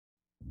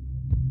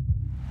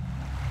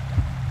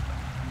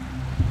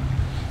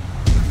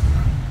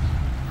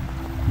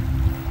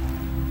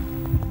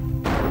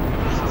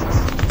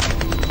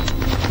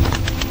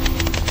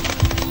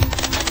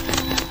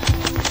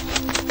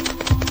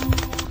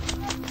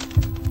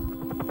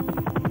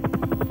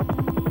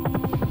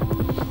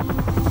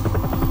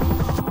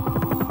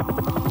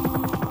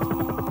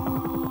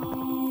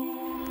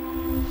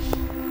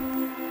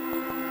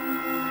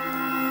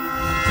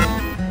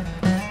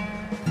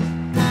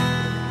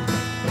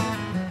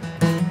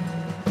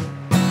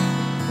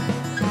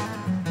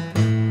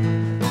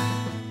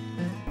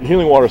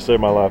Healing water saved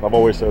my life. I've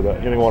always said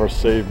that. Healing water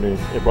saved me.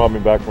 It brought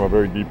me back from a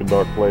very deep and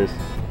dark place.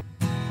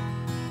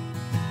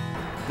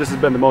 This has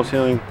been the most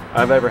healing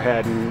I've ever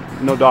had,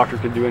 and no doctor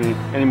could do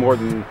any more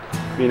than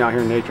being out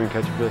here in nature and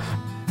catching fish.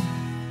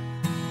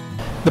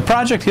 The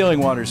Project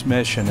Healing Waters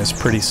mission is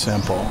pretty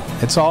simple.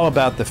 It's all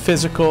about the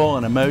physical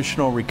and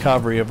emotional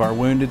recovery of our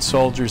wounded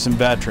soldiers and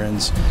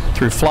veterans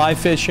through fly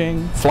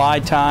fishing, fly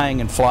tying,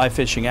 and fly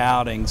fishing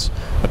outings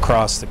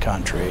across the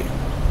country.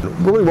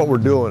 Really what we're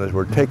doing is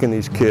we're taking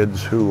these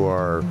kids who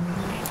are,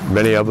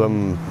 many of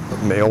them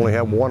may only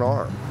have one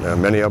arm.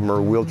 Many of them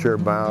are wheelchair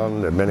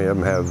bound, and many of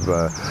them have,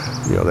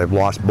 they've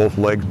lost both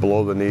legs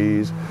below the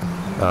knees.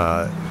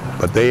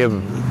 But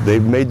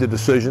they've made the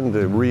decision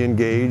to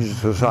re-engage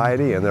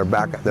society, and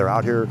they're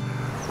out here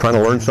trying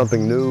to learn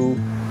something new.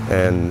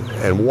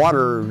 And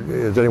water,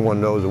 as anyone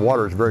knows, the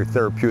water is very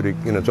therapeutic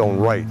in its own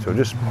right. So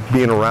just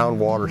being around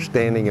water,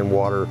 standing in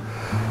water,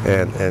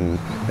 and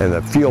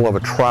the feel of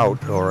a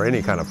trout or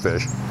any kind of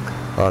fish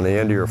on the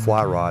end of your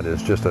fly rod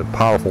is just a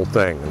powerful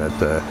thing,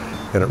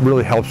 and it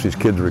really helps these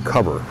kids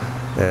recover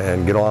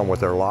and get on with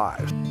their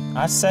lives.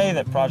 I say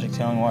that Project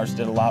Healing Waters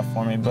did a lot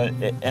for me, but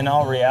in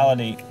all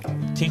reality,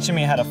 teaching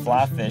me how to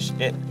fly fish,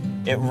 it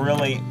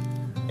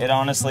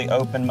honestly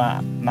opened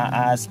my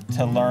eyes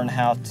to learn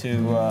how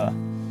to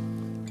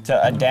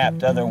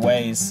adapt other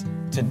ways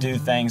to do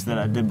things that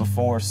I did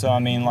before. So I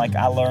mean, like,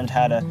 I learned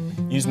how to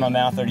use my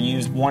mouth, or to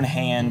use one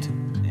hand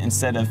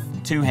instead of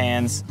two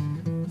hands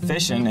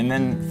fishing, and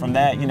then from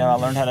that, I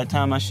learned how to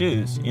tie my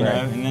shoes, you know,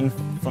 and then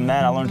from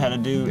that I learned how to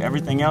do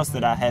everything else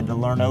that I had to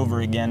learn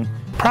over again.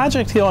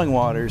 Project Healing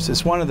Waters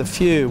is one of the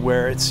few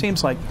where it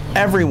seems like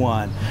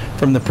everyone,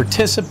 from the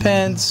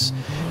participants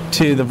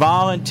to the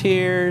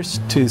volunteers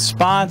to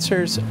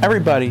sponsors,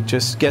 everybody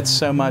just gets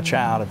so much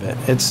out of it.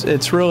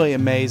 It's really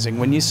amazing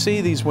when you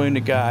see these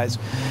wounded guys,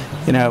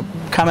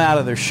 come out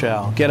of their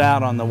shell, get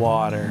out on the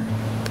water,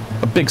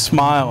 a big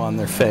smile on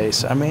their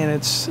face. I mean,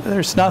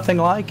 there's nothing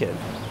like it.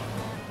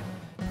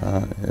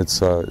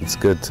 It's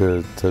good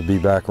to be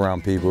back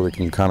around people that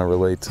can kind of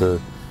relate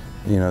to,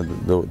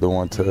 the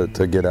one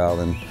to get out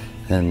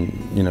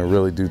and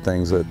really do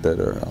things that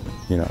are,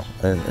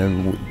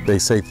 and they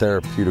say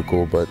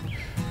therapeutical, but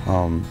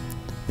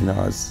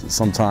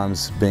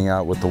sometimes being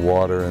out with the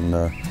water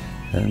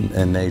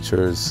and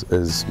nature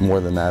is more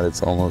than that.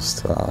 It's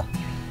almost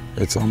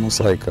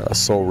like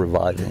soul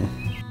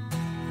reviving.